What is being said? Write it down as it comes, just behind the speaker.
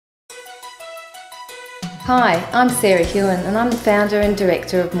Hi, I'm Sarah Hewen and I'm the founder and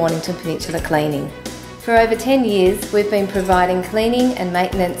director of Mornington Peninsula Cleaning. For over 10 years we've been providing cleaning and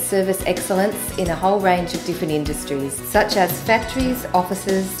maintenance service excellence in a whole range of different industries such as factories,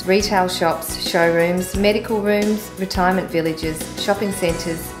 offices, retail shops, showrooms, medical rooms, retirement villages, shopping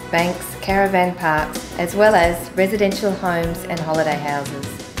centres, banks, caravan parks, as well as residential homes and holiday houses.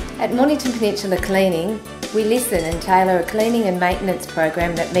 At Mornington Peninsula Cleaning, we listen and tailor a cleaning and maintenance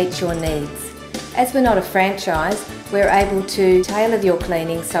program that meets your needs. As we're not a franchise, we're able to tailor your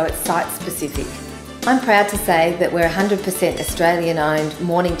cleaning so it's site-specific. I'm proud to say that we're 100% Australian-owned,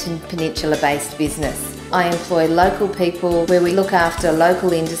 Mornington Peninsula-based business. I employ local people where we look after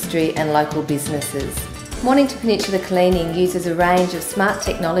local industry and local businesses. Mornington Peninsula Cleaning uses a range of smart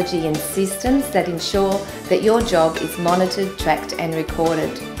technology and systems that ensure that your job is monitored, tracked and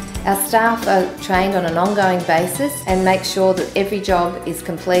recorded. Our staff are trained on an ongoing basis and make sure that every job is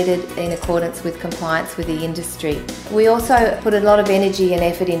completed in accordance with compliance with the industry. We also put a lot of energy and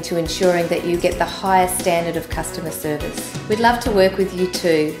effort into ensuring that you get the highest standard of customer service. We'd love to work with you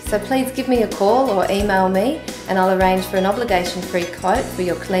too, so please give me a call or email me and I'll arrange for an obligation-free quote for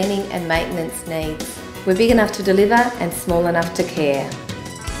your cleaning and maintenance needs. We're big enough to deliver and small enough to care.